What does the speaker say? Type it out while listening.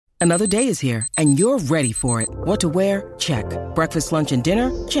Another day is here, and you're ready for it. What to wear? Check. Breakfast, lunch, and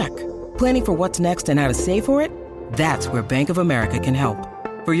dinner? Check. Planning for what's next and how to save for it? That's where Bank of America can help.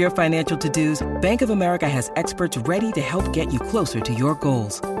 For your financial to-dos, Bank of America has experts ready to help get you closer to your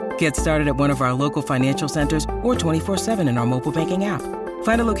goals. Get started at one of our local financial centers or 24/7 in our mobile banking app.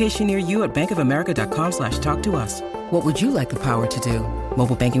 Find a location near you at bankofamerica.com/talktous. What would you like the power to do?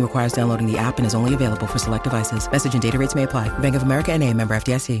 Mobile banking requires downloading the app and is only available for select devices. Message and data rates may apply. Bank of America N.A., member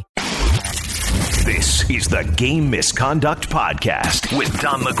FDIC. This is the Game Misconduct Podcast with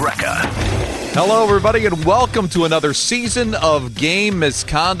Don LaGreca. Hello, everybody, and welcome to another season of Game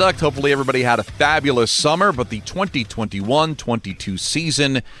Misconduct. Hopefully, everybody had a fabulous summer, but the 2021-22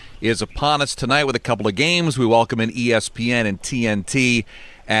 season is upon us tonight with a couple of games. We welcome in ESPN and TNT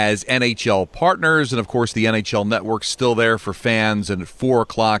as NHL partners, and of course, the NHL Network's still there for fans, and at 4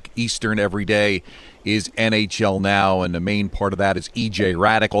 o'clock Eastern every day is NHL Now, and the main part of that is EJ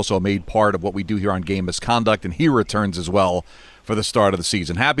Radick, also a main part of what we do here on Game Misconduct, and he returns as well for the start of the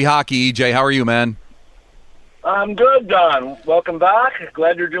season. Happy hockey, EJ. How are you, man? I'm good, Don. Welcome back.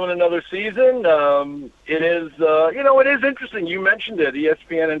 Glad you're doing another season. It is, it is interesting. You mentioned it,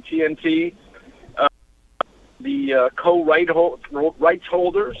 ESPN and TNT, the co-rights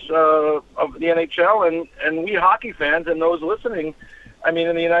holders of the NHL, and we hockey fans and those listening. I mean,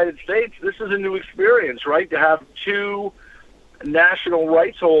 in the United States, this is a new experience, right? To have two national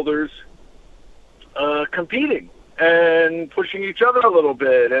rights holders competing and pushing each other a little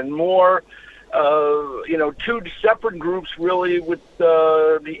bit, and more, two separate groups really with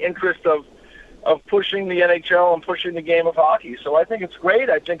the interest of pushing the NHL and pushing the game of hockey. So I think it's great.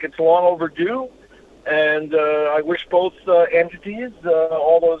 I think it's long overdue. And I wish both entities,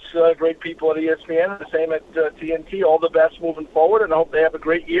 all those great people at ESPN, the same at TNT, all the best moving forward, and I hope they have a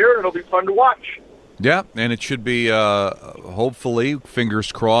great year. It'll be fun to watch. Yeah, and it should be, hopefully,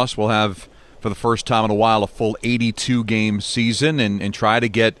 fingers crossed, we'll have, for the first time in a while, a full 82-game season and try to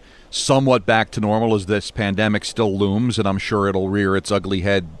get somewhat back to normal as this pandemic still looms, and I'm sure it'll rear its ugly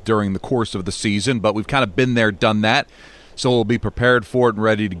head during the course of the season, but we've kind of been there, done that. So we'll be prepared for it and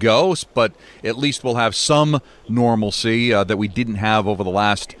ready to go, but at least we'll have some normalcy that we didn't have over the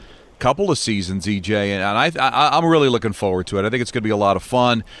last couple of seasons, EJ, and I'm really looking forward to it. I think it's going to be a lot of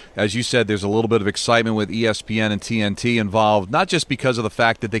fun. As you said, there's a little bit of excitement with ESPN and TNT involved, not just because of the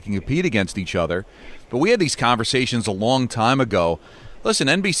fact that they can compete against each other, but we had these conversations a long time ago. Listen,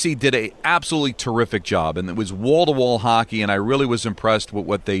 NBC did an absolutely terrific job, and it was wall-to-wall hockey, and I really was impressed with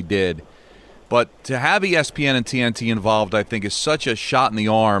what they did. But to have ESPN and TNT involved, I think, is such a shot in the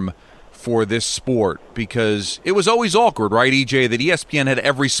arm for this sport, because it was always awkward, right, EJ, that ESPN had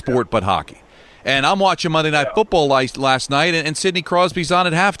every sport but hockey. And I'm watching Monday Night Football last night, and Sidney Crosby's on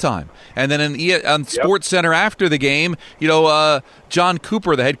at halftime. And then on Sports Center after the game, John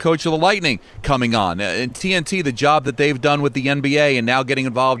Cooper, the head coach of the Lightning, coming on. And TNT, the job that they've done with the NBA and now getting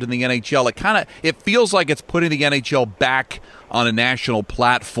involved in the NHL, it feels like it's putting the NHL back on a national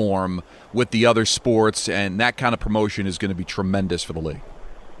platform with the other sports, and that kind of promotion is going to be tremendous for the league.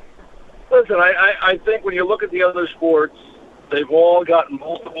 Listen, I think when you look at the other sports, they've all got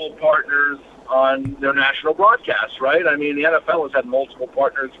multiple partners on their national broadcasts, right? I mean, the NFL has had multiple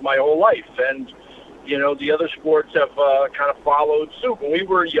partners my whole life, and, the other sports have kind of followed suit. When we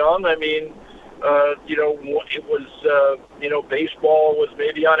were young, I mean, it was, baseball was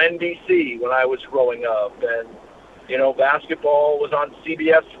maybe on NBC when I was growing up, and basketball was on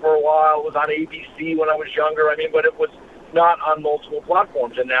CBS for a while, it was on ABC when I was younger. I mean, but it was not on multiple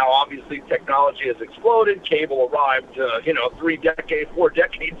platforms. And now, obviously, technology has exploded. Cable arrived, 4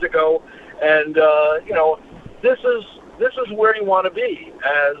 decades ago. And, this is where you want to be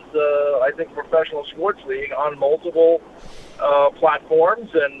as, I think, professional sports league on multiple platforms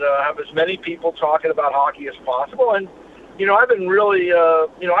and have as many people talking about hockey as possible. And, I've been really,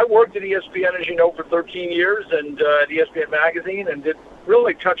 I worked at ESPN, as you know, for 13 years and at ESPN Magazine, and it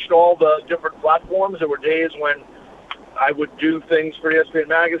really touched all the different platforms. There were days when I would do things for ESPN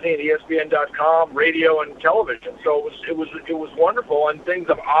Magazine, ESPN.com, radio, and television. So it was wonderful, and things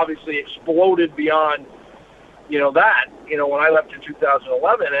have obviously exploded beyond, that, when I left in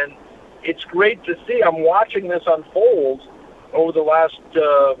 2011. And it's great to see. I'm watching this unfold over the last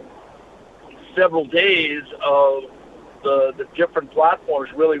several days of the different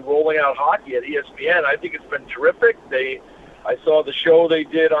platforms really rolling out hockey at ESPN. I think it's been terrific. I saw the show they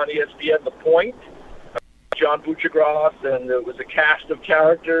did on ESPN, The Point, John Buccigross, and there was a cast of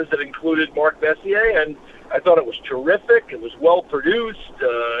characters that included Mark Messier, and I thought it was terrific. It was well produced.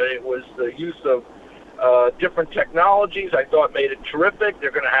 It was the use of different technologies. I thought made it terrific.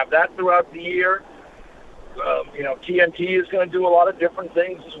 They're going to have that throughout the year. TNT is going to do a lot of different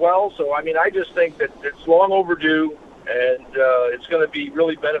things as well. So, I mean, I just think that it's long overdue, and it's going to be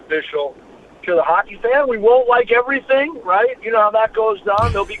really beneficial to the hockey fan. We won't like everything, right? You know how that goes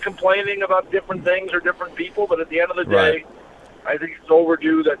down. They'll be complaining about different things or different people, but at the end of the day, I think it's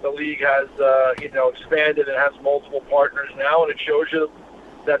overdue that the league has, expanded and has multiple partners now, and it shows you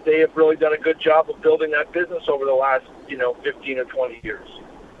that they have really done a good job of building that business over the last, 15 or 20 years.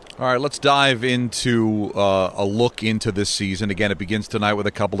 All right, let's dive into a look into this season. Again, it begins tonight with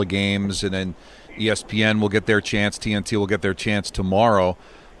a couple of games, and then ESPN will get their chance, TNT will get their chance tomorrow.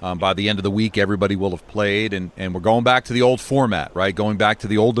 By the end of the week, everybody will have played, and we're going back to the old format, right? Going back to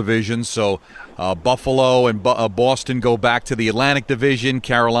the old divisions. So Buffalo and Boston go back to the Atlantic Division.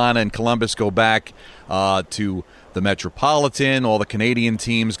 Carolina and Columbus go back to the Metropolitan. All the Canadian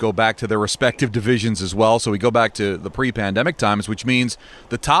teams go back to their respective divisions as well. So we go back to the pre-pandemic times, which means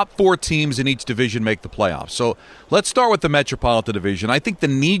the top 4 teams in each division make the playoffs. So let's start with the Metropolitan Division. I think the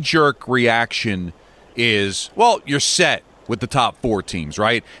knee-jerk reaction is, well, you're set with the top 4 teams,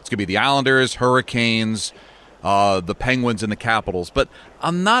 right? It's going to be the Islanders, Hurricanes, the Penguins, and the Capitals. But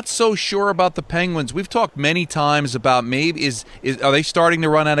I'm not so sure about the Penguins. We've talked many times about maybe are they starting to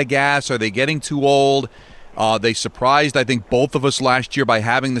run out of gas? Are they getting too old? They surprised, I think, both of us last year by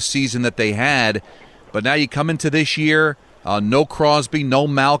having the season that they had. But now you come into this year, no Crosby, no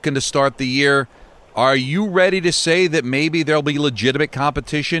Malkin to start the year. Are you ready to say that maybe there'll be legitimate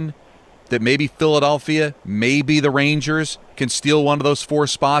competition? That maybe Philadelphia, maybe the Rangers can steal one of those 4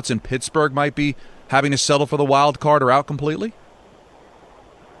 spots, and Pittsburgh might be having to settle for the wild card or out completely?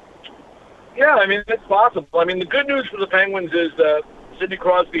 Yeah, I mean, it's possible. I mean, the good news for the Penguins is that Sidney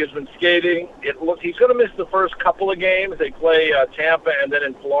Crosby has been skating. He's going to miss the first couple of games. They play Tampa and then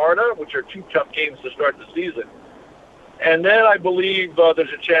in Florida, which are 2 tough games to start the season. And then I believe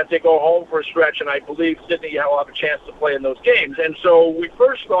there's a chance they go home for a stretch, and I believe Sidney will have a chance to play in those games. And so we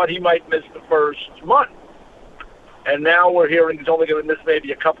first thought he might miss the first month. And now we're hearing he's only going to miss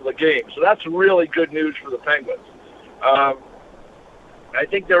maybe a couple of games. So that's really good news for the Penguins. I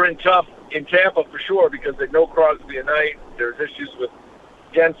think they're in tough in Tampa for sure because they know Crosby at night. There's issues with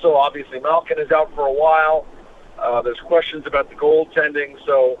Gensel. Obviously, Malkin is out for a while. There's questions about the goaltending.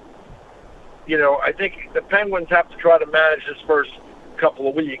 So, I think the Penguins have to try to manage this first couple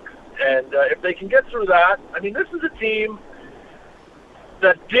of weeks. And if they can get through that, I mean, this is a team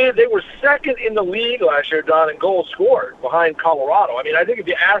they were second in the league last year, Don, in goals scored behind Colorado. I mean, I think if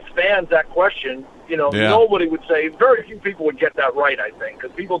you ask fans that question, nobody would say, very few people would get that right, I think,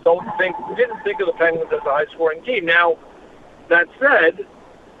 because people didn't think of the Penguins as a high-scoring team. Now, that said,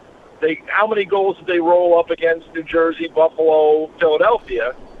 how many goals did they roll up against New Jersey, Buffalo,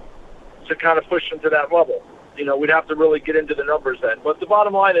 Philadelphia to kind of push them to that level? We'd have to really get into the numbers then. But the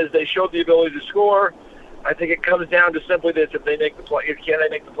bottom line is they showed the ability to score. I think it comes down to simply this: can they make the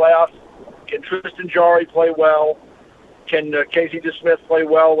playoffs? Can Tristan Jarry play well? Can Casey DeSmith play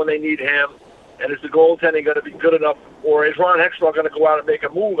well when they need him? And is the goaltending going to be good enough, or is Ron Hextall going to go out and make a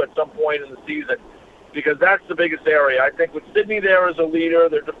move at some point in the season? Because that's the biggest area. I think with Sidney there as a leader,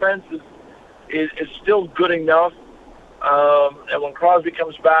 their defense is still good enough. And when Crosby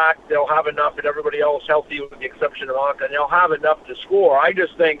comes back, they'll have enough, and everybody else healthy with the exception of Malkin, and they'll have enough to score. I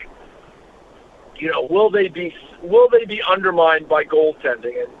just think, will they be undermined by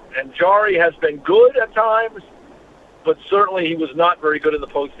goaltending? And Jarry has been good at times, but certainly he was not very good in the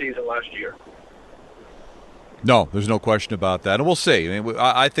postseason last year. No, there's no question about that. And we'll see.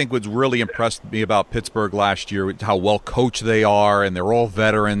 I think what's really impressed me about Pittsburgh last year, how well coached they are, and they're all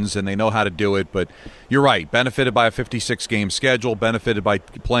veterans, and they know how to do it. But you're right, benefited by a 56-game schedule, benefited by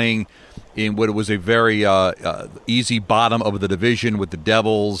playing in what was a very easy bottom of the division with the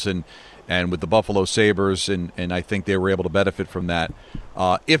Devils and with the Buffalo Sabres, and I think they were able to benefit from that.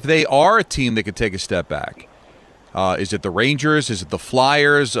 If they are a team that could take a step back, is it the Rangers? Is it the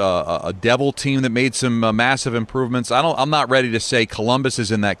Flyers? A Devil team that made some massive improvements? I'm not ready to say Columbus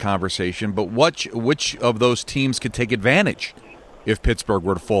is in that conversation, but which of those teams could take advantage if Pittsburgh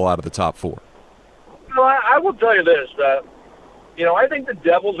were to fall out of the top 4? Well, I will tell you this, I think the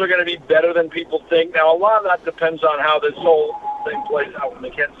Devils are going to be better than people think. Now, a lot of that depends on how this whole thing plays out with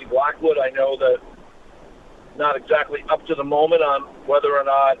Mackenzie Blackwood. I know that not exactly up to the moment on whether or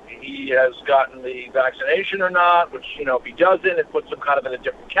not he has gotten the vaccination or not, which, if he doesn't, it puts him kind of in a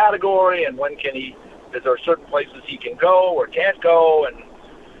different category, and is there certain places he can go or can't go, and,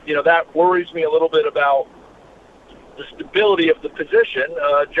 that worries me a little bit about the stability of the position.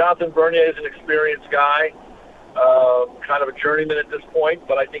 Jonathan Bernier is an experienced guy, kind of a journeyman at this point,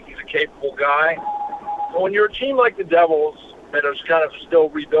 but I think he's a capable guy. When you're a team like the Devils, that is kind of still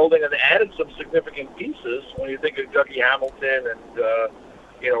rebuilding, and added some significant pieces when you think of Dougie Hamilton and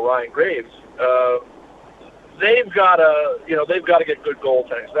Ryan Graves. They've got to get good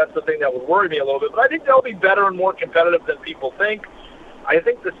goaltending. So that's the thing that would worry me a little bit. But I think they'll be better and more competitive than people think. I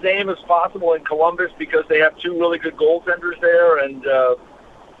think the same is possible in Columbus because they have two really good goaltenders there, and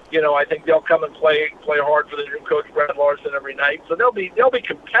I think they'll come and play hard for the new coach Brett Larson every night. So they'll be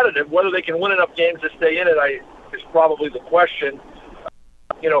competitive. Whether they can win enough games to stay in it, is probably the question.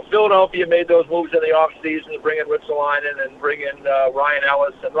 Philadelphia made those moves in the offseason to bring in Ristolainen and bring in Ryan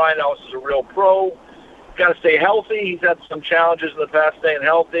Ellis, and Ryan Ellis is a real pro. Got to stay healthy. He's had some challenges in the past staying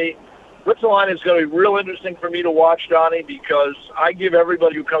healthy. Ristolainen is going to be real interesting for me to watch, Donnie, because I give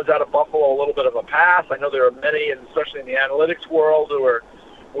everybody who comes out of Buffalo a little bit of a pass. I know there are many, and especially in the analytics world, who are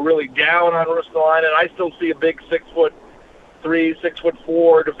really down on Ristolainen. I still see a big 6'3",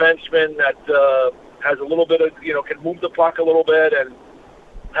 6'4" defenseman that has a little bit of, can move the puck a little bit and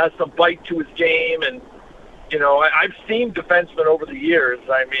has some bite to his game. And, I've seen defensemen over the years.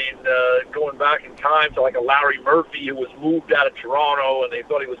 I mean, going back in time to like a Larry Murphy who was moved out of Toronto and they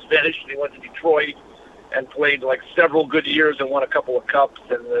thought he was finished, and he went to Detroit and played like several good years and won a couple of cups.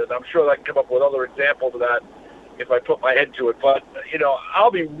 And I'm sure I can come up with other examples of that if I put my head to it. But, I'll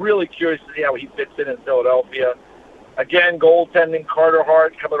be really curious to see how he fits in Philadelphia. Again, goaltending, Carter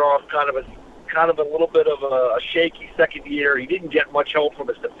Hart coming off kind of a little bit of a shaky second year. He didn't get much help from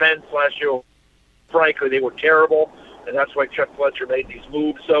his defense last year. Frankly, they were terrible, and that's why Chuck Fletcher made these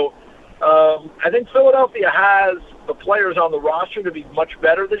moves. So I think Philadelphia has the players on the roster to be much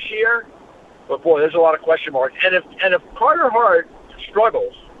better this year. But, boy, there's a lot of question marks. And if Carter Hart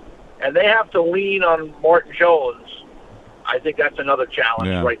struggles and they have to lean on Martin Jones, I think that's another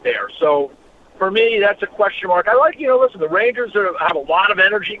challenge right there. So, for me, that's a question mark. I like, listen, the Rangers have a lot of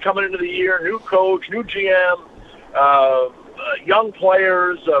energy coming into the year, new coach, new GM, young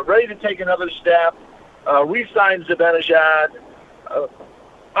players, ready to take another step, re-sign Zibanejad.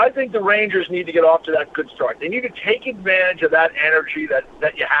 I think the Rangers need to get off to that good start. They need to take advantage of that energy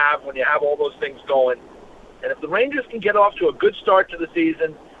that you have when you have all those things going. And if the Rangers can get off to a good start to the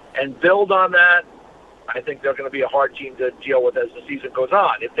season and build on that, I think they're going to be a hard team to deal with as the season goes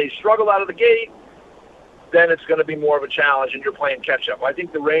on. If they struggle out of the gate, then it's going to be more of a challenge and you're playing catch-up. I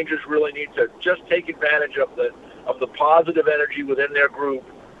think the Rangers really need to just take advantage of the positive energy within their group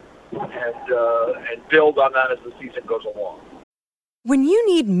and build on that as the season goes along. When you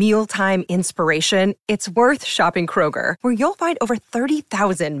need mealtime inspiration, it's worth shopping Kroger, where you'll find over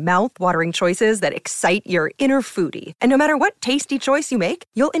 30,000 mouth-watering choices that excite your inner foodie. And no matter what tasty choice you make,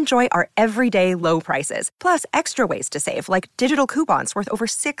 you'll enjoy our everyday low prices, plus extra ways to save, like digital coupons worth over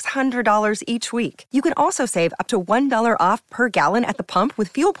 $600 each week. You can also save up to $1 off per gallon at the pump with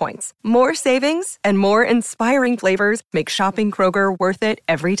fuel points. More savings and more inspiring flavors make shopping Kroger worth it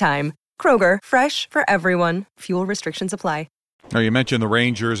every time. Kroger, fresh for everyone. Fuel restrictions apply. Now, you mentioned the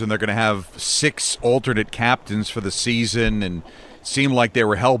Rangers, and they're going to have 6 alternate captains for the season, and it seemed like they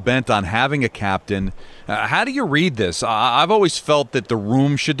were hell-bent on having a captain. How do you read this? I've always felt that the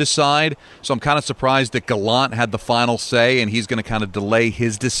room should decide, so I'm kind of surprised that Gallant had the final say, and he's going to kind of delay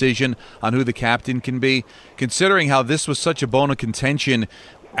his decision on who the captain can be, considering how this was such a bone of contention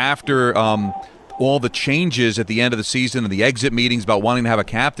after all the changes at the end of the season and the exit meetings about wanting to have a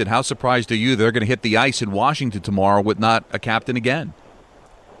captain. How surprised are you they're going to hit the ice in Washington tomorrow with not a captain again?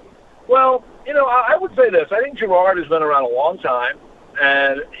 Well, I would say this. I think Girard has been around a long time,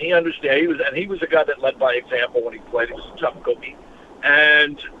 and he understands. He was a guy that led by example when he played. He was a tough cookie.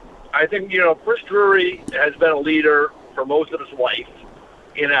 And I think, Chris Drury has been a leader for most of his life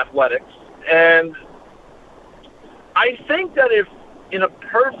in athletics. And I think that if in a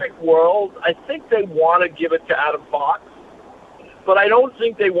perfect world, I think they want to give it to Adam Fox, but I don't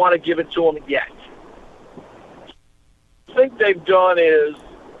think they want to give it to him yet. I think they've done is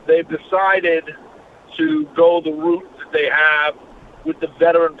they've decided to go the route that they have with the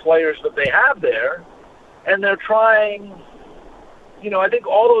veteran players that they have there, and they're trying, I think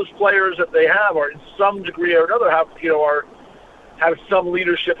all those players that they have are in some degree or another have some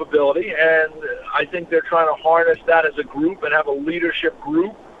leadership ability, and I think they're trying to harness that as a group and have a leadership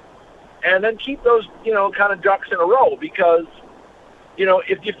group, and then keep those, kind of ducks in a row. Because,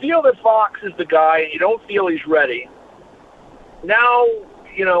 if you feel that Fox is the guy and you don't feel he's ready, now,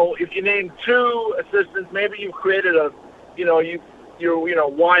 if you name 2 assistants, maybe you've created a,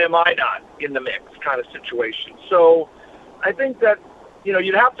 why am I not in the mix kind of situation. So I think that,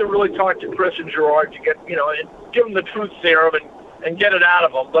 you'd have to really talk to Chris and Girard to get, and give them the truth serum and get it out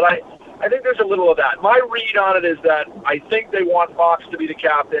of them. But I think there's a little of that. My read on it is that I think they want Fox to be the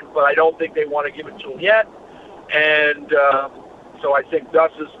captain, but I don't think they want to give it to him yet. And So I think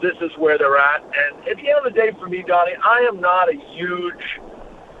this is where they're at. And at the end of the day, for me, Donnie, I am not a huge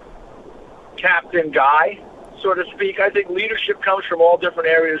captain guy, so to speak. I think leadership comes from all different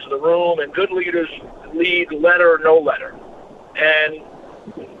areas of the room, and good leaders lead letter or no letter. And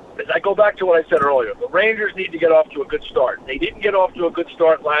as I go back to what I said earlier, the Rangers need to get off to a good start. They didn't get off to a good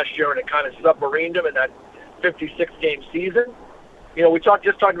start last year, and it kind of submarined them in that 56-game season. You know, we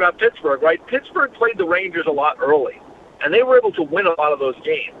just talked about Pittsburgh, right? Pittsburgh played the Rangers a lot early, and they were able to win a lot of those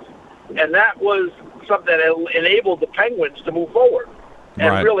games. And that was something that enabled the Penguins to move forward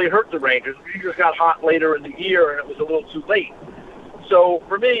and really hurt the Rangers. The Rangers got hot later in the year, and it was a little too late. So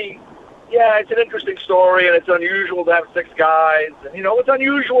for me, yeah, it's an interesting story, and it's unusual to have 6 guys. And, you know, it's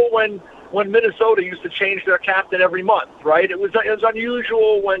unusual when Minnesota used to change their captain every month, right? It was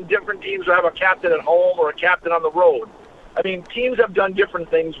unusual when different teams would have a captain at home or a captain on the road. I mean, teams have done different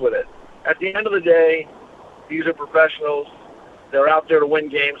things with it. At the end of the day, these are professionals. They're out there to win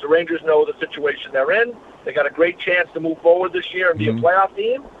games. The Rangers know the situation they're in. They got a great chance to move forward this year and be a playoff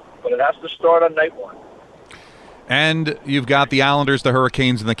team, but it has to start on night 1. And you've got the Islanders, the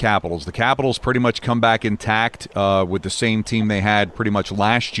Hurricanes, and the Capitals. The Capitals pretty much come back intact with the same team they had pretty much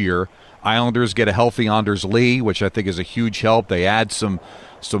last year. Islanders get a healthy Anders Lee, which I think is a huge help. They add some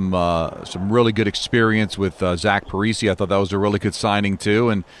really good experience with Zach Parise. I thought that was a really good signing too.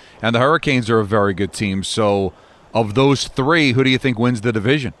 And the Hurricanes are a very good team. So of those 3, who do you think wins the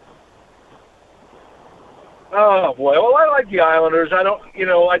division? Oh boy! Well, I like the Islanders.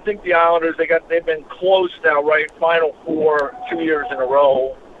 I think the Islanders they've been close now, right? Final 4, 2 years in a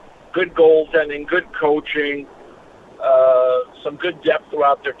row. Good goaltending, good coaching, some good depth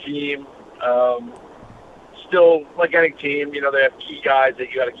throughout their team. Still, like any team, you know, they have key guys that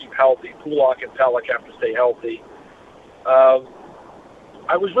you got to keep healthy. Kulak and Pelech have to stay healthy.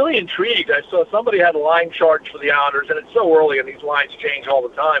 I was really intrigued. I saw somebody had line charts for the Islanders, and it's so early and these lines change all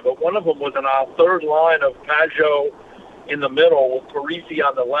the time, but one of them was a third line of Pajot in the middle with Parise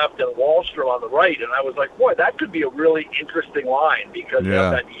on the left and Wahlstrom on the right, and I was like, boy, that could be a really interesting line because you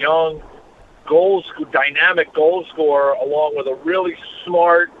have that young, dynamic goal scorer along with a really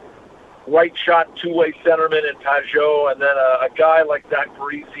smart, right shot, two-way centerman in Pajot, and then a guy like Zach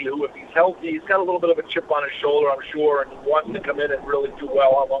Parise, who, if he's healthy, he's got a little bit of a chip on his shoulder, I'm sure, and wants to come in and really do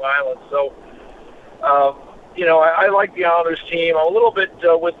well on Long Island. So, I like the Islanders team. I'm a little bit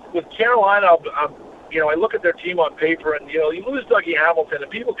with Carolina. I look at their team on paper, and you lose Dougie Hamilton,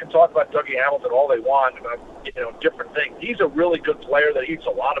 and people can talk about Dougie Hamilton all they want about different things. He's a really good player that eats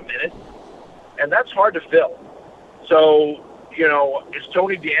a lot of minutes, and that's hard to fill. So, is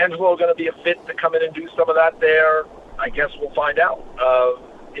Tony DeAngelo going to be a fit to come in and do some of that there? I guess we'll find out.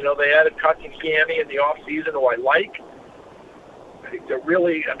 They added Kotkaniemi in the offseason, who I like. I think it's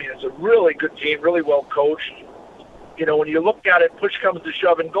a really good team, really well coached. When you look at it, push comes to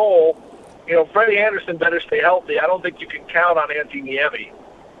shove in goal, Freddie Anderson better stay healthy. I don't think you can count on Antti Niemi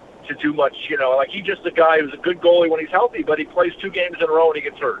to do much, he's just a guy who's a good goalie when he's healthy, but he plays 2 games in a row and he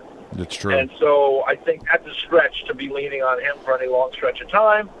gets hurt. That's true. And so I think that's a stretch to be leaning on him for any long stretch of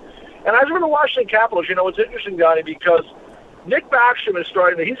time. And as for the Washington Capitals, it's interesting, Donnie, because Nick Backstrom is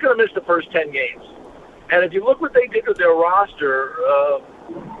starting. He's going to miss the first 10 games. And if you look what they did with their roster,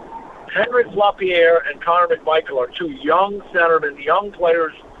 Henrik Lapierre and Connor McMichael are 2 young centermen, young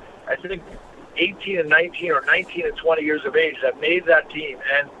players, I think 18 and 19 or 19 and 20 years of age that made that team.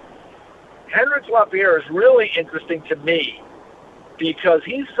 And Henrik Lapierre is really interesting to me, because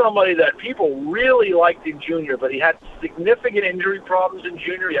he's somebody that people really liked in junior, but he had significant injury problems in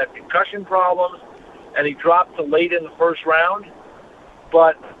junior. He had concussion problems, and he dropped to late in the first round.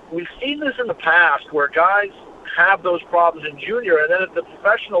 But we've seen this in the past where guys have those problems in junior, and then at the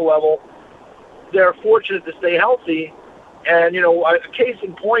professional level, they're fortunate to stay healthy. And, a case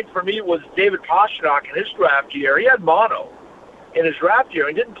in point for me was David Pastrnak in his draft year. He had mono in his draft year.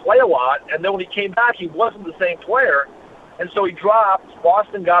 He didn't play a lot, and then when he came back, he wasn't the same player. And so he dropped.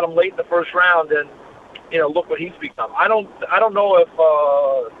 Boston got him late in the first round, and look what he's become. I don't know if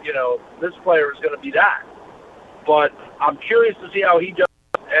this player is going to be that, but I'm curious to see how he does.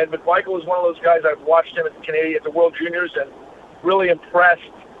 And McMichael is one of those guys. I've watched him at the World Juniors and really impressed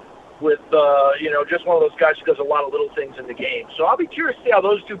with just one of those guys who does a lot of little things in the game. So I'll be curious to see how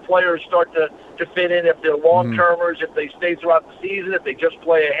those 2 players start to fit in, if they're long-termers, if they stay throughout the season, if they just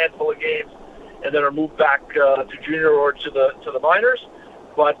play a handful of games and then are moved back to junior or to the minors.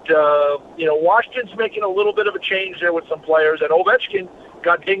 But, Washington's making a little bit of a change there with some players. And Ovechkin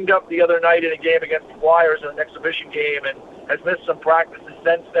got dinged up the other night in a game against the Flyers in an exhibition game and has missed some practices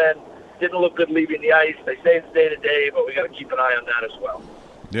since then. Didn't look good leaving the ice. They say it's day-to-day, but we got to keep an eye on that as well.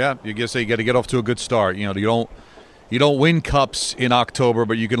 Yeah, you got to get off to a good start. You you don't win cups in October,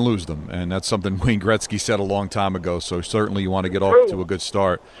 but you can lose them, and that's something Wayne Gretzky said a long time ago. So certainly you want to get off to a good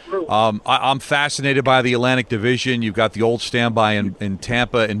start. I'm fascinated by the Atlantic Division. You've got the old standby in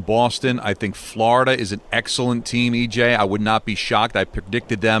Tampa and Boston. I think Florida is an excellent team, EJ. I would not be shocked. I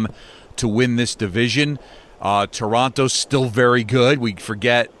predicted them to win this division. Toronto's still very good. We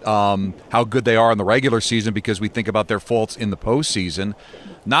forget how good they are in the regular season because we think about their faults in the postseason.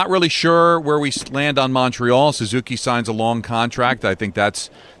 Not really sure where we land on Montreal. Suzuki signs a long contract. I think that's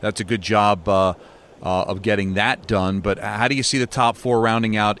a good job of getting that done. But how do you see the top four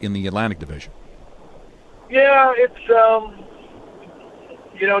rounding out in the Atlantic Division? Yeah, it's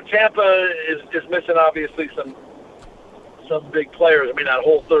Tampa is missing obviously some big players. I mean, that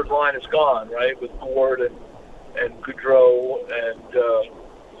whole third line is gone, right? With Ford and Goudreau and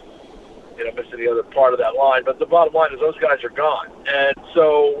missing the other part of that line. But the bottom line is those guys are gone. And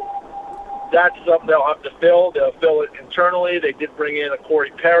so that's something they'll have to fill. They'll fill it internally. They did bring in a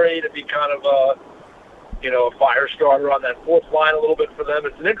Corey Perry to be kind of a fire starter on that fourth line a little bit for them.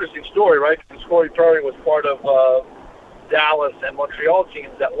 It's an interesting story, right? Because Corey Perry was part of Dallas and Montreal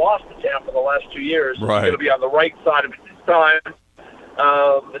teams that lost to Tampa the last 2 years. Right. He's going to be on the right side of it this time.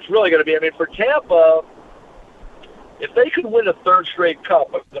 It's really going to be, for Tampa, if they could win a third straight cup,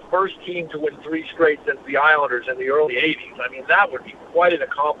 the first team to win 3 straight since the Islanders in the early 80s, that would be quite an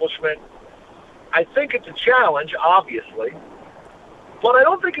accomplishment. I think it's a challenge, obviously, but I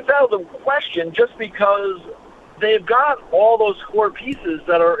don't think it's out of the question just because they've got all those core pieces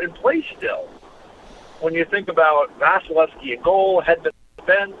that are in place still. When you think about Vasilevsky in goal, Hedman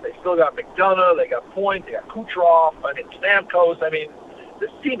defense, they still got McDonough, they got Point, they got Kucherov, Stamkos.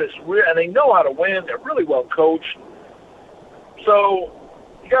 This team is real, and they know how to win. They're really well coached. So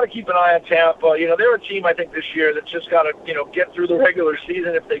you got to keep an eye on Tampa. They're a team, I think, this year that's just got to, get through the regular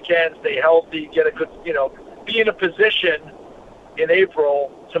season if they can, stay healthy, get a good, be in a position in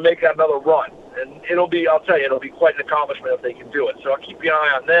April to make another run. And I'll tell you, it'll be quite an accomplishment if they can do it. So I'll keep an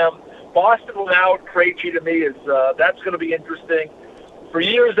eye on them. Boston without Krejci, to me, is that's going to be interesting. For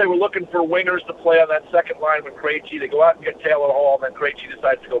years, they were looking for wingers to play on that second line with Krejci. They go out and get Taylor Hall, and then Krejci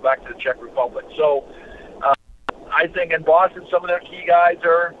decides to go back to the Czech Republic. So I think in Boston, some of their key guys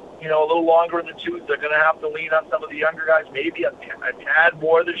are, a little longer in the tooth. They're going to have to lean on some of the younger guys, maybe a tad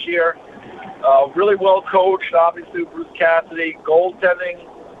more this year. Really well coached, obviously, Bruce Cassidy. Goaltending,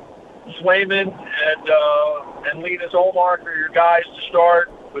 Swayman and Linus Ullmark are your guys to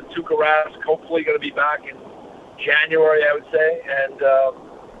start, with Tuukka Rask hopefully going to be back in January, I would say. And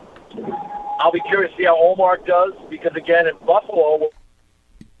I'll be curious to see how Ullmark does, because, again, in Buffalo,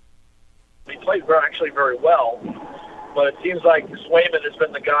 he played very well. But it seems like Swayman has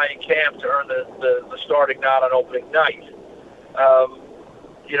been the guy in camp to earn the starting nod on opening night.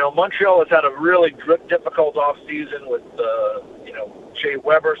 Montreal has had a really difficult offseason with Shea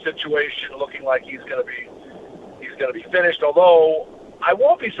Weber situation, looking like he's going to be finished. Although I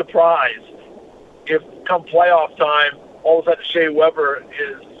won't be surprised if come playoff time, all of a sudden Shea Weber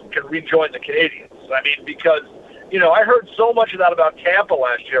can rejoin the Canadiens. Because I heard so much of that about Tampa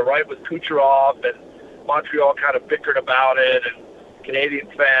last year, right, with Kucherov, and Montreal kind of bickered about it, and Canadian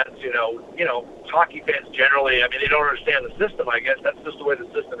fans, hockey fans generally, they don't understand the system, I guess. That's just the way the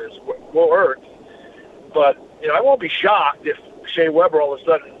system works. But, I won't be shocked if Shea Weber all of a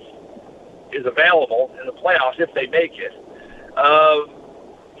sudden is available in the playoffs if they make it.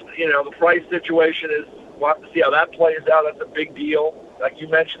 The price situation is, we'll have to see how that plays out. That's a big deal. Like you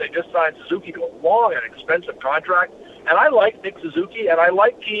mentioned, they just signed Suzuki to a long and expensive contract. And I like Nick Suzuki, and I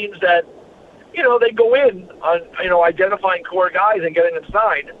like teams that, they go in on, identifying core guys and getting them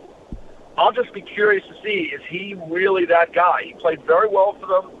signed. I'll just be curious to see, is he really that guy? He played very well for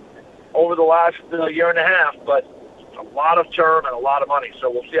them over the last year and a half, but a lot of term and a lot of money. So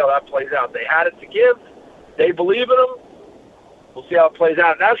we'll see how that plays out. They had it to give. They believe in him. We'll see how it plays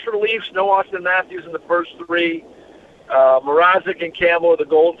out. And as for the Leafs, no Austin Matthews in the first 3. Mrazek and Campbell are the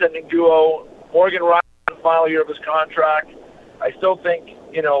goaltending duo. Morgan Ryan in the final year of his contract. I still think,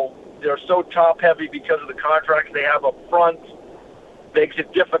 they're so top-heavy because of the contracts they have up front. Makes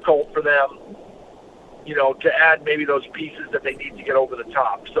it difficult for them, to add maybe those pieces that they need to get over the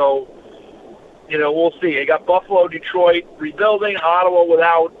top. So, we'll see. They got Buffalo, Detroit rebuilding. Ottawa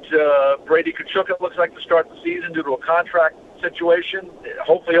without Brady Tkachuk, it looks like, to start the season due to a contract situation.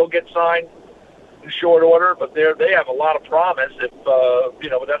 Hopefully he'll get signed in short order, but they have a lot of promise.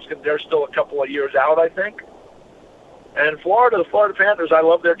 If they're still a couple of years out, I think. And the Florida Panthers, I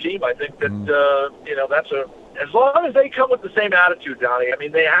love their team. I think that that's as long as they come with the same attitude, Donnie.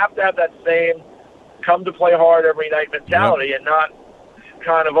 They have to have that same come to play hard every night mentality, and not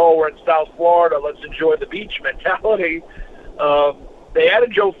kind of, we're in South Florida, let's enjoy the beach mentality. They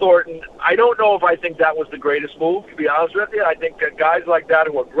added Joe Thornton. I don't know if I think that was the greatest move, to be honest with you. I think that guys like that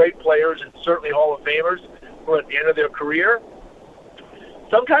who are great players and certainly Hall of Famers who are at the end of their career,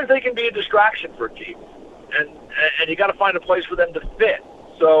 sometimes they can be a distraction for a team. And you got to find a place for them to fit.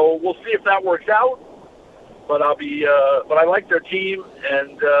 So we'll see if that works out. But I like their team.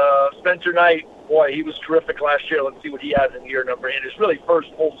 And Spencer Knight, boy, he was terrific last year. Let's see what he has in year number 8. His really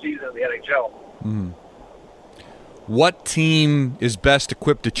first full season in the NHL. Mm. What team is best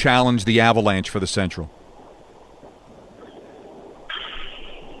equipped to challenge the Avalanche for the Central?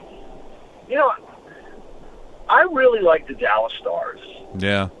 You know, I really like the Dallas Stars.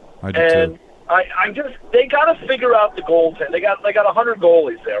 Yeah, I do and too. They got to figure out the goaltending. They got 100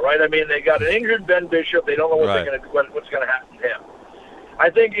 goalies there, right? I mean, they got an injured Ben Bishop. They don't know what's going to happen to him. I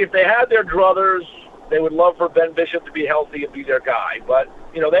think if they had their druthers, they would love for Ben Bishop to be healthy and be their guy. But,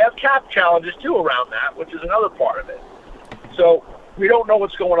 you know, they have cap challenges, too, around that, which is another part of it. So we don't know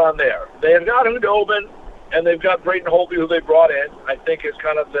what's going on there. They have got Hudobin, and they've got Brayden Holtby, who they brought in. I think is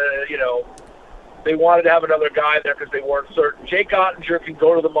kind of the, you know, they wanted to have another guy there because they weren't certain. Jake Ottinger can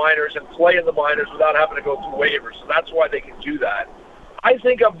go to the minors and play in the minors without having to go through waivers, so that's why they can do that. I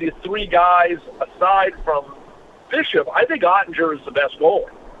think of the three guys, aside from Bishop, I think Ottinger is the best goalie.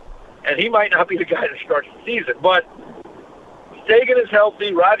 And he might not be the guy to start the season. But Sagan is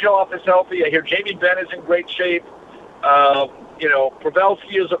healthy. Radulov is healthy. I hear Jamie Benn is in great shape. You know,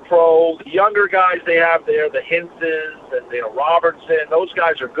 Pavelski is a pro. The younger guys they have there, the Hintzes and, you know, Robertson, those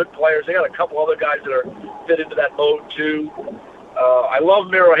guys are good players. They got a couple other guys that are fit into that mode, too. I love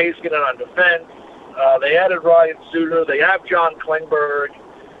Miro Heiskanen on defense. They added Ryan Suter. They have John Klingberg.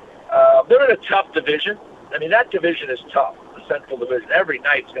 They're in a tough division. I mean, that division is tough. Central Division. Every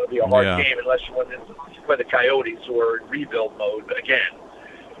night's going to be a hard game unless you play the Coyotes, who are in rebuild mode again.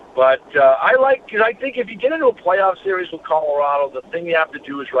 But I think if you get into a playoff series with Colorado, the thing you have to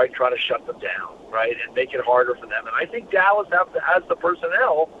do is try to shut them down, right, and make it harder for them. And I think Dallas has the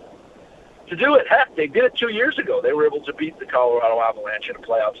personnel to do it. Heck, they did it 2 years ago. They were able to beat the Colorado Avalanche in a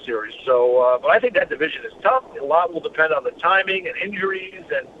playoff series. So, but I think that division is tough. A lot will depend on the timing and injuries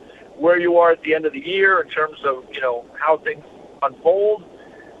and where you are at the end of the year in terms of, you know, how things unfold.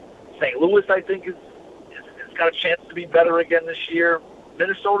 St. Louis, I think, has got a chance to be better again this year.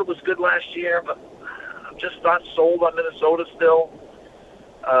 Minnesota was good last year, but I'm just not sold on Minnesota still.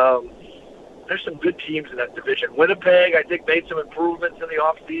 There's some good teams in that division. Winnipeg, I think, made some improvements in the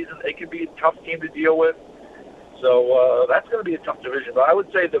offseason. They can be a tough team to deal with. So that's going to be a tough division. But I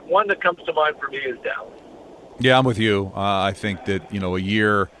would say the one that comes to mind for me is Dallas. Yeah, I'm with you. I think that, you know, a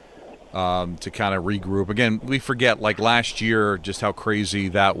year to kind of regroup. Again, we forget, like last year, just how crazy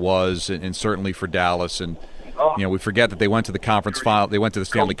that was, and certainly for Dallas. And, you know, we forget that they went to the conference final. They went to the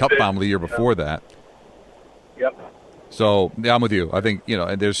Stanley Cup final the year before that. Yep. So, yeah, I'm with you. I think, you know,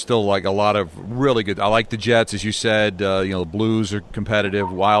 and there's still, like, a lot of really good – I like the Jets, as you said. You know, the Blues are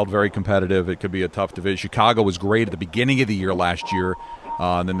competitive. Wild, very competitive. It could be a tough division. Chicago was great at the beginning of the year last year.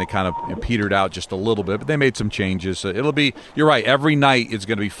 And then they kind of petered out just a little bit, but they made some changes. It'll be – you're right. Every night is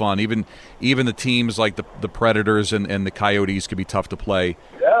going to be fun. Even the teams like the Predators and the Coyotes could be tough to play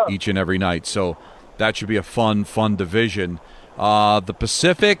each and every night. So that should be a fun division. The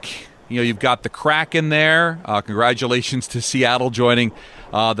Pacific, you know, you've got the Kraken there. Congratulations to Seattle joining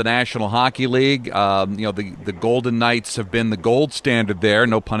the National Hockey League. You know, the Golden Knights have been the gold standard there,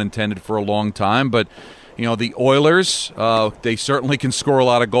 no pun intended, for a long time, but – you know, the Oilers, they certainly can score a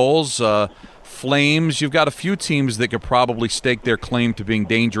lot of goals. Flames, you've got a few teams that could probably stake their claim to being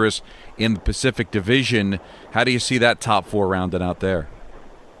dangerous in the Pacific Division. How do you see that top four rounding out there?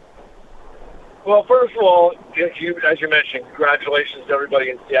 Well, first of all, as you mentioned, congratulations to everybody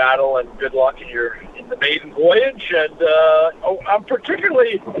in Seattle, and good luck in the maiden voyage. And I'm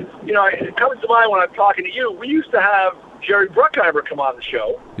particularly, you know, it comes to mind when I'm talking to you. We used to have Jerry Bruckheimer come on the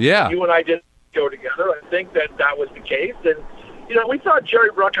show. Yeah. You and I did go together. I think that was the case. And, you know, we thought Jerry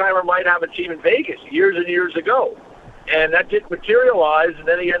Bruckheimer might have a team in Vegas years and years ago. And that didn't materialize, and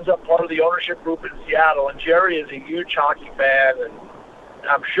then he ends up part of the ownership group in Seattle. And Jerry is a huge hockey fan, and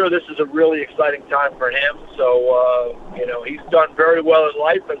I'm sure this is a really exciting time for him. So, you know, he's done very well in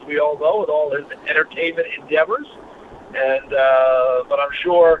life, as we all know, with all his entertainment endeavors. And but I'm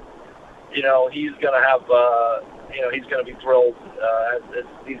sure, you know, he's going to have he's going to be thrilled as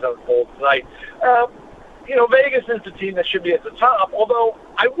these unfold tonight. You know, Vegas is the team that should be at the top, although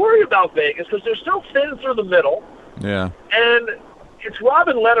I worry about Vegas because they're still thin through the middle. Yeah. And it's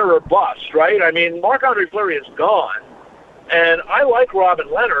Robin Lehner or bust, right? I mean, Marc-Andre Fleury is gone, And I like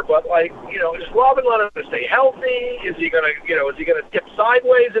Robin Leonard, but is Robin Leonard going to stay healthy? Is he going to tip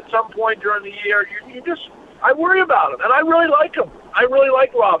sideways at some point during the year? I worry about him, and I really like him. I really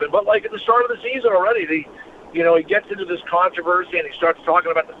like Robin, but at the start of the season already, he gets into this controversy and he starts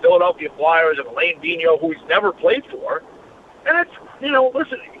talking about the Philadelphia Flyers and Alain Vigneault, who he's never played for. And it's,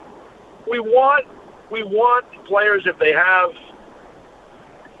 listen, we want players, if they have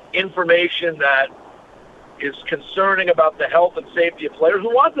information that is concerning about the health and safety of players, we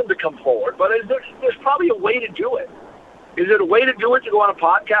want them to come forward. But there's probably a way to do it. Is it a way to do it, to go on a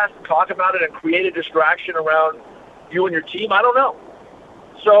podcast and talk about it and create a distraction around you and your team? I don't know.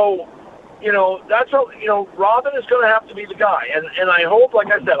 So, that's how, Robin is going to have to be the guy. And I hope, like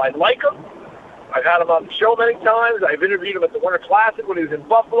I said, I like him. I've had him on the show many times. I've interviewed him at the Winter Classic when he was in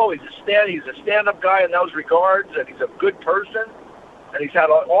Buffalo. He's a stand-up guy in those regards, and he's a good person. And he's had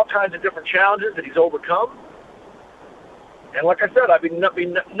all kinds of different challenges that he's overcome. And like I said,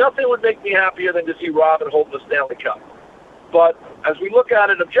 nothing would make me happier than to see Robin hold the Stanley Cup. But as we look at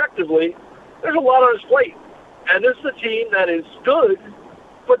it objectively, there's a lot on his plate. And this is a team that is good,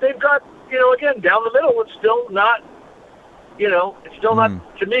 but they've got, again, down the middle, it's still not,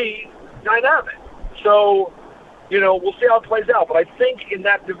 not, to me, dynamic. So, we'll see how it plays out. But I think in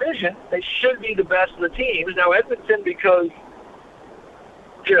that division, they should be the best of the teams. Now, Edmonton, because,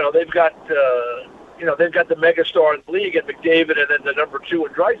 they've got the megastar in the league at McDavid and then the number 2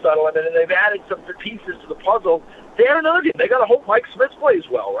 in Draisaitl, and they've added some pieces to the puzzle. They're another team. They got to hope Mike Smith plays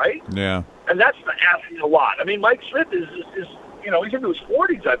well, right? Yeah. And that's asking a lot. I mean, Mike Smith is he's into his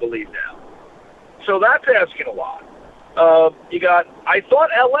 40s, I believe, now. So that's asking a lot. I thought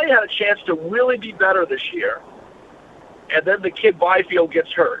LA had a chance to really be better this year, and then the kid Byfield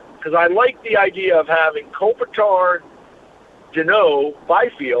gets hurt. Because I like the idea of having Kopitar, Deneau,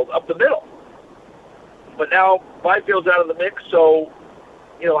 Byfield up the middle. But now Byfield's out of the mix, so,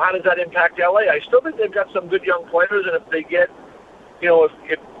 how does that impact LA? I still think they've got some good young players, and if they get,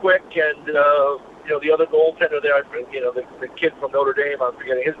 if Quick and, the other goaltender there, the kid from Notre Dame, I'm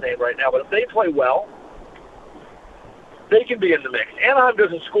forgetting his name right now, but if they play well, they can be in the mix. Anaheim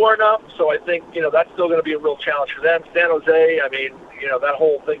doesn't score enough, so I think, that's still going to be a real challenge for them. San Jose, I mean, that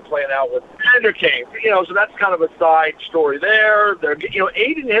whole thing playing out with Vander Kane, so that's kind of a side story there. They're,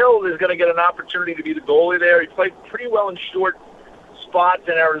 Aiden Hill is going to get an opportunity to be the goalie there. He played pretty well in short spots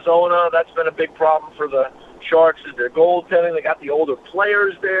in Arizona. That's been a big problem for the Sharks is their goaltending. They got the older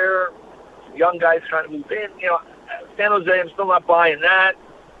players there, young guys trying to move in. San Jose, I'm still not buying that.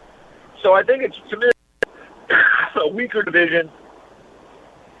 So I think it's, to me, a weaker division.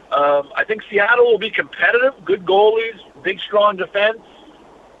 I think Seattle will be competitive, good goalies, big, strong defense,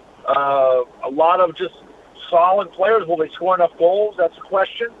 a lot of just solid players. Will they score enough goals? That's a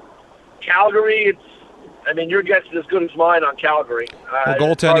question. Calgary, your guess is as good as mine on Calgary. Well,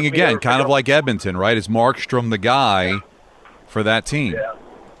 goaltending again, kind of like Edmonton, right? Is Markstrom the guy for that team? Yeah.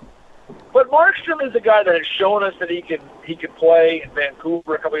 But Markstrom is a guy that has shown us that he could play in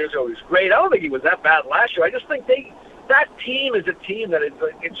Vancouver a couple years ago. He was great. I don't think he was that bad last year. I just think that team is a team that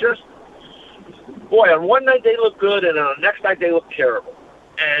it's just, boy, on one night they look good, and on the next night they look terrible.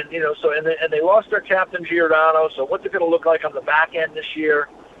 And, and they lost their captain, Giordano, so what's it going to look like on the back end this year?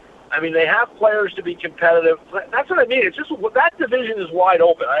 They have players to be competitive. That's what I mean. It's just that division is wide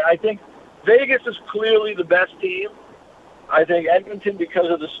open. I think Vegas is clearly the best team. I think Edmonton, because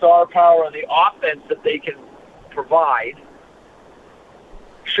of the star power and the offense that they can provide,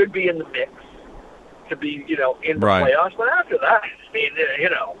 should be in the mix to be, in the playoffs. But after that,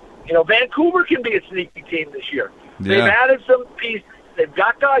 Vancouver can be a sneaky team this year. Yeah. They've added some pieces. They've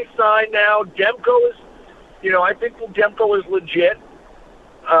got guys signed now. Demko is, I think Demko is legit.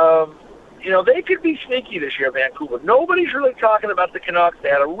 They could be sneaky this year, Vancouver. Nobody's really talking about the Canucks. They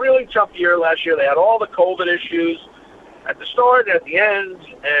had a really tough year last year. They had all the COVID issues at the start and at the end,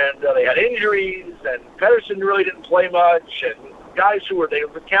 and they had injuries, and Pettersson really didn't play much, and guys who they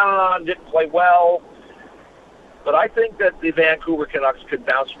were counting on didn't play well. But I think that the Vancouver Canucks could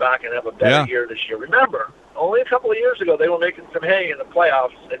bounce back and have a better year this year. Remember, only a couple of years ago, they were making some hay in the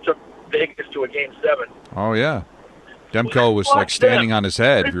playoffs. They took Vegas to a Game 7. Oh, yeah. Demko was like standing on his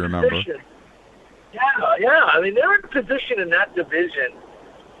head, if you remember. Yeah. They're in a position in that division.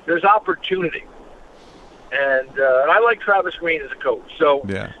 There's opportunity. And I like Travis Green as a coach. So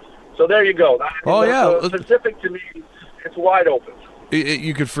there you go. Pacific, to me, it's wide open.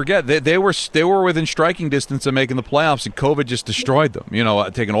 You could forget they were within striking distance of making the playoffs, and COVID just destroyed them.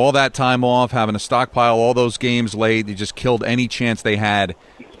 Taking all that time off, having to stockpile all those games late, they just killed any chance they had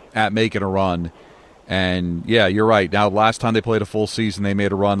at making a run. And, yeah, you're right. Now, last time they played a full season, they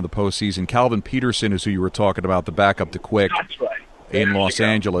made a run in the postseason. Calvin Peterson is who you were talking about, the backup to Quick. That's right. In Los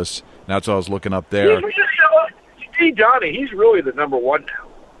Angeles. That's what I was looking up there. Johnny, he's really the number one now.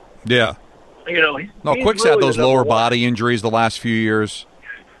 Yeah. Quick's really had those lower body injuries the last few years.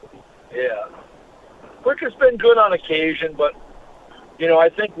 Yeah. Quick has been good on occasion, but, I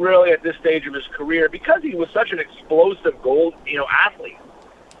think really at this stage of his career, because he was such an explosive athlete,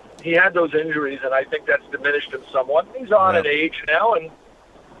 he had those injuries, and I think that's diminished him somewhat. He's on an age now, and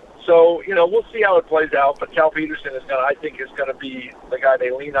so, we'll see how it plays out, but Cal Peterson is going to be the guy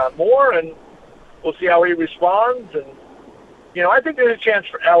they lean on more, and we'll see how he responds. And, I think there's a chance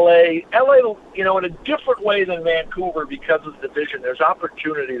for L.A., in a different way than Vancouver because of the division. There's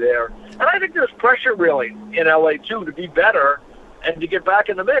opportunity there. And I think there's pressure, really, in L.A., too, to be better and to get back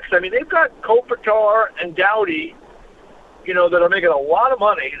in the mix. I mean, they've got Kopitar and Doughty, that are making a lot of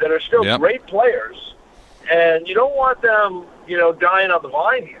money, that are still great players. And you don't want them, dying on the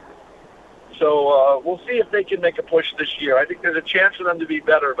vine here. So we'll see if they can make a push this year. I think there's a chance for them to be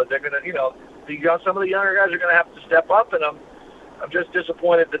better, but they're going to, some of the younger guys are going to have to step up, and I'm just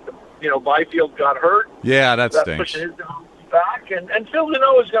disappointed that Byfield got hurt. Yeah, that stinks. Pushing his back, and Phil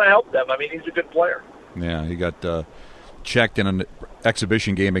Deneau is going to help them. I mean, he's a good player. Yeah, he got checked in an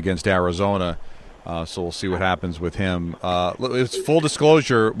exhibition game against Arizona. So we'll see what happens with him. It's full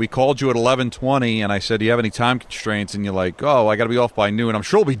disclosure. We called you at 11:20, and I said, "Do you have any time constraints?" And you're like, "Oh, I got to be off by noon." I'm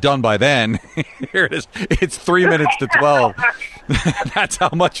sure we'll be done by then. Here it is. It's 3 minutes to 12. That's how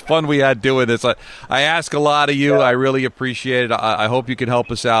much fun we had doing this. I ask a lot of you. I really appreciate it. I hope you can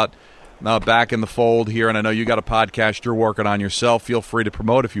help us out back in the fold here. And I know you got a podcast you're working on yourself. Feel free to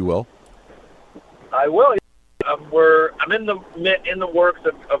promote if you will. I will. I'm in the works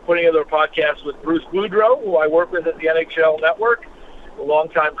of putting together a podcast with Bruce Boudreau, who I work with at the NHL Network, a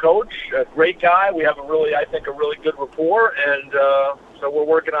longtime coach, a great guy. We have a really good rapport, and so we're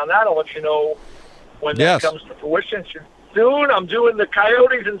working on that. I'll let you know when that comes to fruition soon. I'm doing the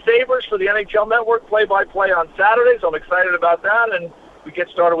Coyotes and Sabres for the NHL Network play-by-play on Saturday, so I'm excited about that, and we get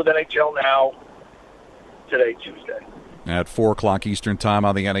started with NHL Now today, Tuesday. At 4 o'clock Eastern Time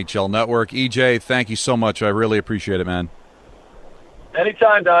on the NHL Network. EJ, thank you so much. I really appreciate it, man.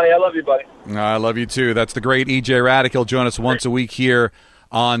 Anytime, Donnie. I love you, buddy. I love you, too. That's the great EJ Radic. He'll join us once a week here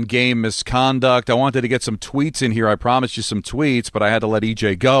on Game Misconduct. I wanted to get some tweets in here. I promised you some tweets, but I had to let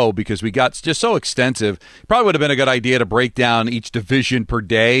EJ go because we got just so extensive. Probably would have been a good idea to break down each division per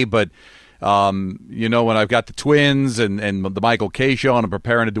day, but when I've got the Twins and the Michael Kay show, and I'm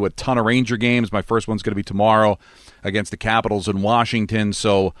preparing to do a ton of Ranger games. My first one's going to be tomorrow against the Capitals in Washington,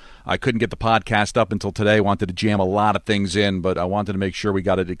 so I couldn't get the podcast up until today. Wanted to jam a lot of things in, but I wanted to make sure we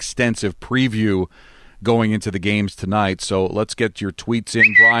got an extensive preview going into the games tonight. So let's get your tweets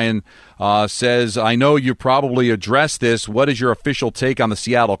in. Brian says, I know you probably addressed this. What is your official take on the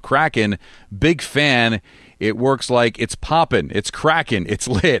Seattle Kraken? Big fan. It works like it's poppin', it's crackin', it's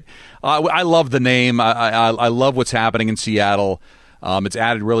lit. I love the name. I love what's happening in Seattle. It's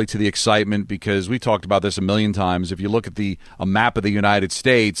added really to the excitement because we talked about this a million times. If you look at a map of the United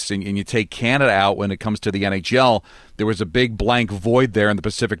States and you take Canada out when it comes to the NHL, there was a big blank void there in the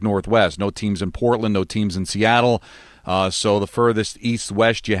Pacific Northwest. No teams in Portland, no teams in Seattle. So the furthest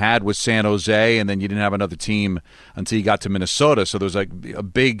east-west you had was San Jose, and then you didn't have another team until you got to Minnesota. So there's a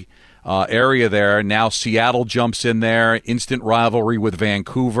big area there. Now Seattle jumps in there, instant rivalry with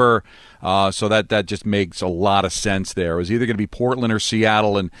Vancouver. So that just makes a lot of sense there. It was either going to be Portland or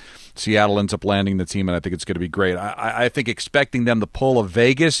Seattle, and Seattle ends up landing the team, and I think it's going to be great. I think expecting them to pull a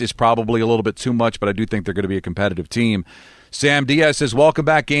Vegas is probably a little bit too much, but I do think they're going to be a competitive team. Sam Diaz says, welcome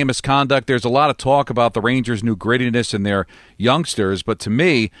back, Game Misconduct. There's a lot of talk about the Rangers' new grittiness and their youngsters, but to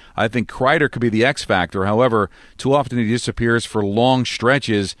me, I think Kreider could be the X factor. However, too often he disappears for long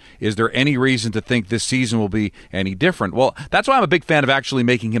stretches. Is there any reason to think this season will be any different? Well, that's why I'm a big fan of actually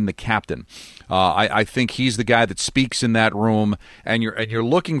making him the captain. I think he's the guy that speaks in that room, and you're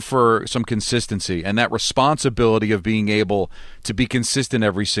looking for some consistency and that responsibility of being able to be consistent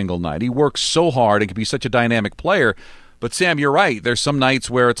every single night. He works so hard and can be such a dynamic player. But Sam, you're right. There's some nights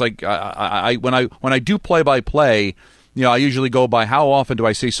where it's like when I do play-by-play, I usually go by how often do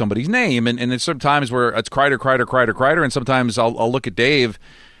I say somebody's name, and there's some times where it's Kreider, and sometimes I'll look at Dave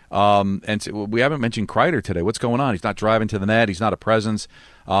and say, well, we haven't mentioned Kreider today. What's going on? He's not driving to the net. He's not a presence.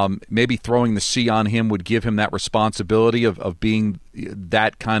 Maybe throwing the C on him would give him that responsibility of being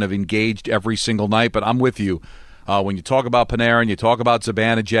that kind of engaged every single night. But I'm with you. When you talk about Panarin, you talk about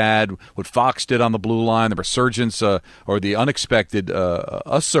Zibanejad, what Fox did on the blue line, the resurgence or the unexpected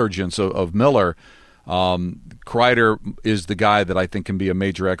resurgence of Miller. Kreider is the guy that I think can be a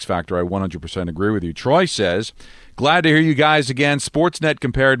major X factor. I 100% agree with you. Troy says, glad to hear you guys again. Sportsnet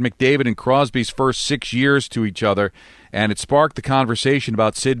compared McDavid and Crosby's first 6 years to each other, and it sparked the conversation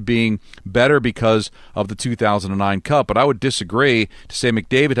about Sid being better because of the 2009 Cup. But I would disagree to say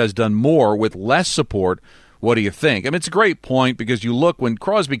McDavid has done more with less support. What do you think? I mean, it's a great point because you look when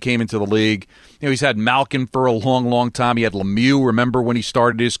Crosby came into the league, he's had Malkin for a long, long time. He had Lemieux, remember, when he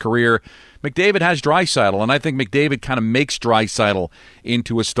started his career. McDavid has Draisaitl, and I think McDavid kind of makes Draisaitl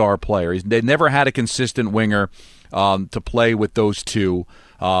into a star player. They never had a consistent winger to play with those two.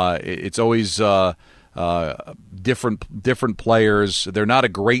 It's always different players. They're not a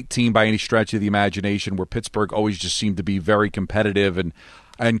great team by any stretch of the imagination, where Pittsburgh always just seemed to be very competitive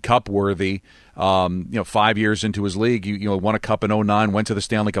and cup worthy. 5 years into his league, won a cup in 2009, went to the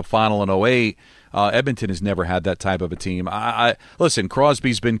Stanley Cup final in 2008. Edmonton has never had that type of a team. Listen,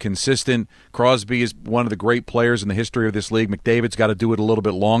 Crosby's been consistent. Crosby is one of the great players in the history of this league. McDavid's got to do it a little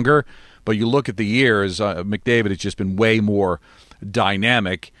bit longer. But you look at the years, McDavid has just been way more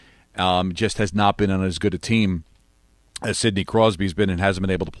dynamic. Just has not been on as good a team as Sidney Crosby's been, and hasn't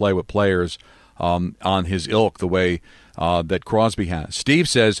been able to play with players on his ilk the way that Crosby has. Steve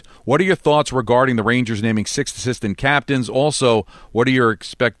says, what are your thoughts regarding the Rangers naming 6 assistant captains? Also, what are your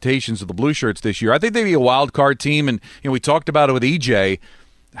expectations of the Blue Shirts this year? I think they'd be a wild card team, and we talked about it with EJ.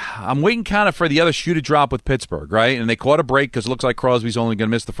 I'm waiting kind of for the other shoe to drop with Pittsburgh, right? And they caught a break because it looks like Crosby's only going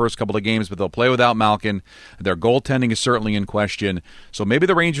to miss the first couple of games, but they'll play without Malkin. Their goaltending is certainly in question. So maybe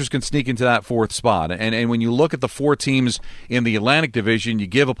the Rangers can sneak into that 4th spot. And when you look at the 4 teams in the Atlantic Division, you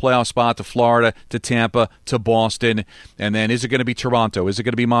give a playoff spot to Florida, to Tampa, to Boston, and then is it going to be Toronto? Is it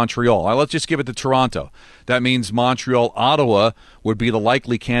going to be Montreal? All right, let's just give it to Toronto. That means Montreal, Ottawa would be the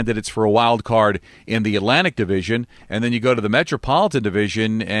likely candidates for a wild card in the Atlantic Division, and then you go to the Metropolitan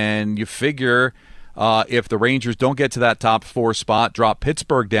Division, and you figure if the Rangers don't get to that top 4 spot, drop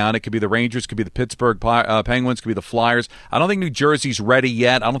Pittsburgh down. It could be the Rangers, could be the Pittsburgh Penguins, could be the Flyers. I don't think New Jersey's ready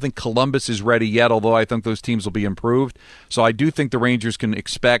yet. I don't think Columbus is ready yet, although I think those teams will be improved. So I do think the Rangers can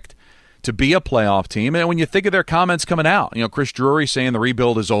expect to be a playoff team. And when you think of their comments coming out, Chris Drury saying the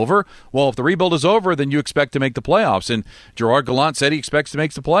rebuild is over. Well, if the rebuild is over, then you expect to make the playoffs. And Gerard Gallant said he expects to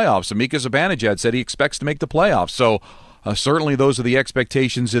make the playoffs. And Mika Zibanejad said he expects to make the playoffs. So certainly those are the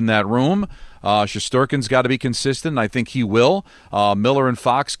expectations in that room. Shesterkin's got to be consistent. I think he will. Miller and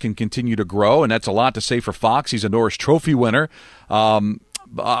Fox can continue to grow, and that's a lot to say for Fox. He's a Norris Trophy winner.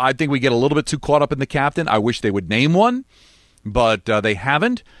 I think we get a little bit too caught up in the captain. I wish they would name one, but they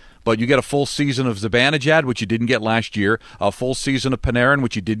haven't. But you get a full season of Zibanejad, which you didn't get last year, a full season of Panarin,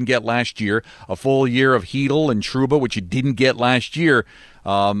 which you didn't get last year, a full year of Hedl and Trouba, which you didn't get last year.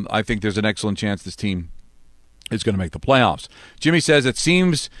 I think there's an excellent chance this team is going to make the playoffs. Jimmy says it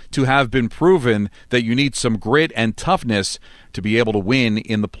seems to have been proven that you need some grit and toughness to be able to win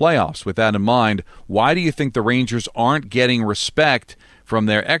in the playoffs. With that in mind, why do you think the Rangers aren't getting respect from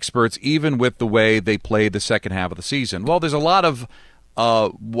their experts, even with the way they played the second half of the season? Well, there's a lot of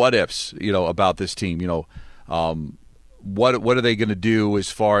what ifs, about this team. What are they going to do as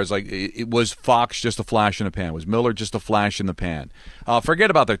far as, like, it was Fox just a flash in the pan? Was Miller just a flash in the pan?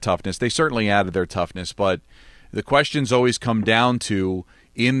 Forget about their toughness. They certainly added their toughness, but the questions always come down to,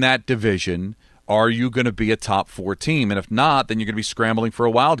 in that division, are you going to be a top 4 team? And if not, then you're going to be scrambling for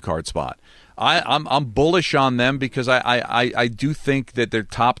a wild card spot. I'm bullish on them because I do think that their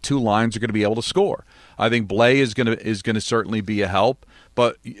top 2 lines are going to be able to score. I think Blais is going to certainly be a help,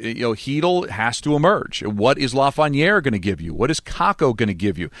 but Hedl has to emerge. What is Lafreniere going to give you? What is Kakko going to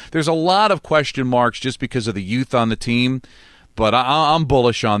give you? There's a lot of question marks just because of the youth on the team, but I'm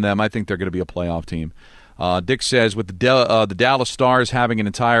bullish on them. I think they're going to be a playoff team. Dick says, with the Dallas Stars having an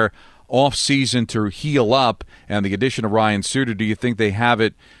entire offseason to heal up and the addition of Ryan Suter, do you think they have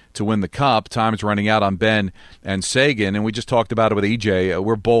it to win the Cup? Time is running out on Ben and Sagan, and we just talked about it with EJ.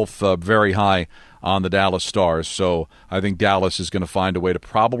 We're both very high on the Dallas Stars, so I think Dallas is going to find a way to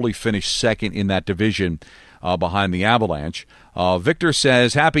probably finish second in that division behind the Avalanche. Victor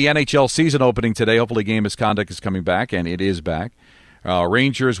says, happy NHL season opening today. Hopefully game misconduct is coming back, and it is back.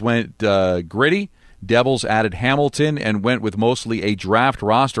 Rangers went gritty. Devils added Hamilton and went with mostly a draft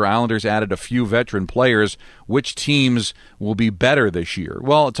roster. Islanders added a few veteran players. Which teams will be better this year?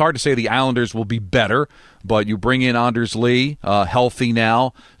 Well, it's hard to say the Islanders will be better, but you bring in Anders Lee, healthy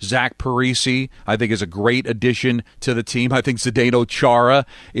now. Zach Parise, I think, is a great addition to the team. I think Zdeno Chara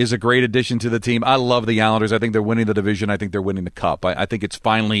is a great addition to the team. I love the Islanders. I think they're winning the division. I think they're winning the Cup. I think it's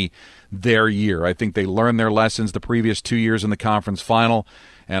finally their year. I think they learned their lessons the previous 2 years in the conference final,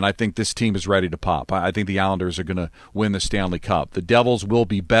 And I think this team is ready to pop. I think the Islanders are going to win the Stanley Cup. The Devils will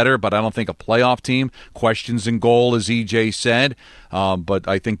be better, but I don't think a playoff team. Questions in goal, as EJ said, but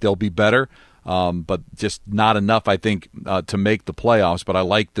I think they'll be better. But just not enough, I think, to make the playoffs. But I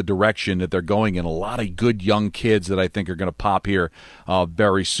like the direction that they're going in. A lot of good young kids that I think are going to pop here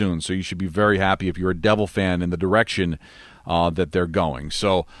very soon. So you should be very happy if you're a Devil fan in the direction that they're going.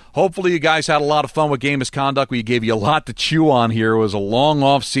 So hopefully you guys had a lot of fun with Game Misconduct. We gave you a lot to chew on here. It was a long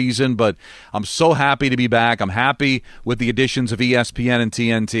off season, but I'm so happy to be back. I'm happy with the additions of ESPN and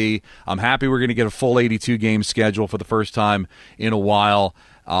TNT. I'm happy we're going to get a full 82-game schedule for the first time in a while.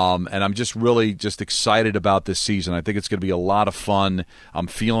 And I'm just really excited about this season. I think it's going to be a lot of fun. I'm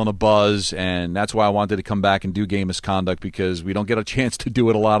feeling a buzz, and that's why I wanted to come back and do Game Misconduct, because we don't get a chance to do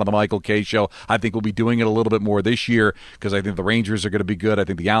it a lot on the Michael Kay Show. I think we'll be doing it a little bit more this year because I think the Rangers are going to be good. I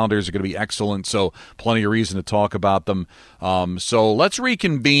think the Islanders are going to be excellent, so plenty of reason to talk about them. So let's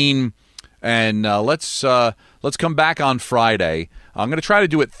reconvene, and let's come back on Friday. I'm going to try to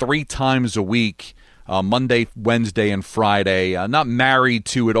do it 3 times a week. Monday, Wednesday, and Friday. Not married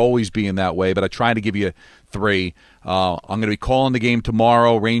to it always being that way, but I try to give you 3. I'm going to be calling the game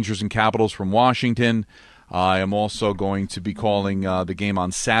tomorrow, Rangers and Capitals from Washington. I am also going to be calling the game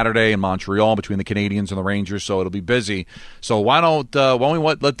on Saturday in Montreal between the Canadiens and the Rangers, so it'll be busy. So why don't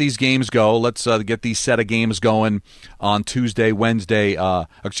we let these games go? Let's get these set of games going on Tuesday, Wednesday.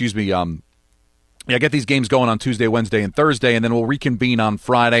 Get these games going on Tuesday, Wednesday, and Thursday, and then we'll reconvene on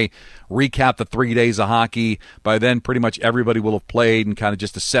Friday, recap the 3 days of hockey. By then, pretty much everybody will have played and kind of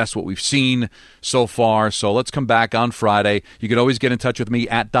just assess what we've seen so far. So let's come back on Friday. You can always get in touch with me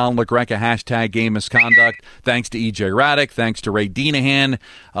at Don LaGreca, hashtag Game Misconduct. Thanks to EJ Raddick. Thanks to Ray Dinahan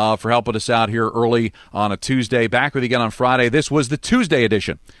for helping us out here early on a Tuesday. Back with you again on Friday. This was the Tuesday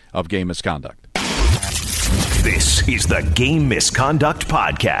edition of Game Misconduct. This is the Game Misconduct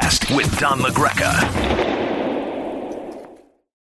Podcast with Don LaGreca.